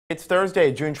It's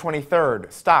Thursday, June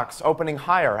 23rd. Stocks opening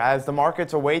higher as the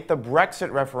markets await the Brexit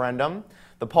referendum.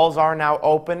 The polls are now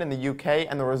open in the UK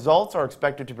and the results are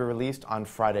expected to be released on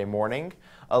Friday morning.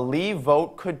 A Leave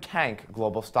vote could tank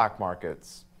global stock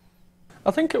markets.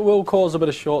 I think it will cause a bit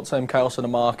of short-term chaos in the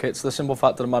markets. The simple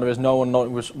fact of the matter is no one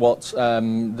knows what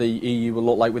the EU will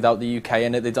look like without the UK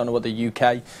in it. They don't know what the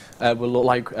UK will look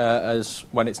like as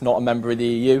when it's not a member of the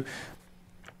EU.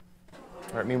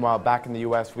 Meanwhile, back in the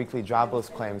U.S., weekly jobless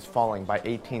claims falling by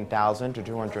 18,000 to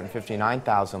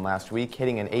 259,000 last week,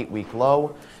 hitting an 8-week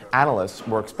low. Analysts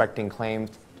were expecting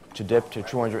claims to dip to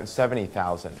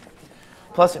 270,000.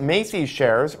 Plus, Macy's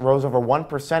shares rose over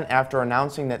 1% after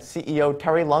announcing that CEO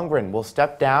Terry Lundgren will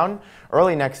step down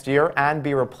early next year and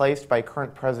be replaced by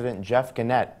current President Jeff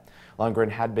Gennett. Lundgren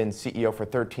had been CEO for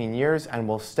 13 years and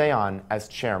will stay on as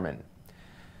chairman.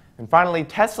 And finally,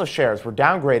 Tesla shares were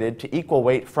downgraded to equal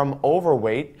weight from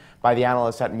overweight by the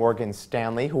analysts at Morgan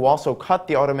Stanley, who also cut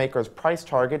the automaker's price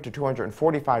target to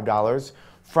 $245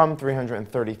 from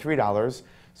 $333,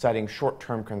 citing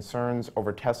short-term concerns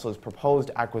over Tesla's proposed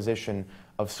acquisition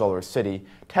of Solar City.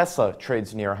 Tesla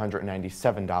trades near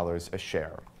 $197 a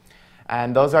share.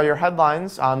 And those are your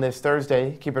headlines on this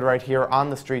Thursday. Keep it right here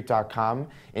on TheStreet.com.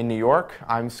 In New York,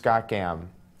 I'm Scott Gamm.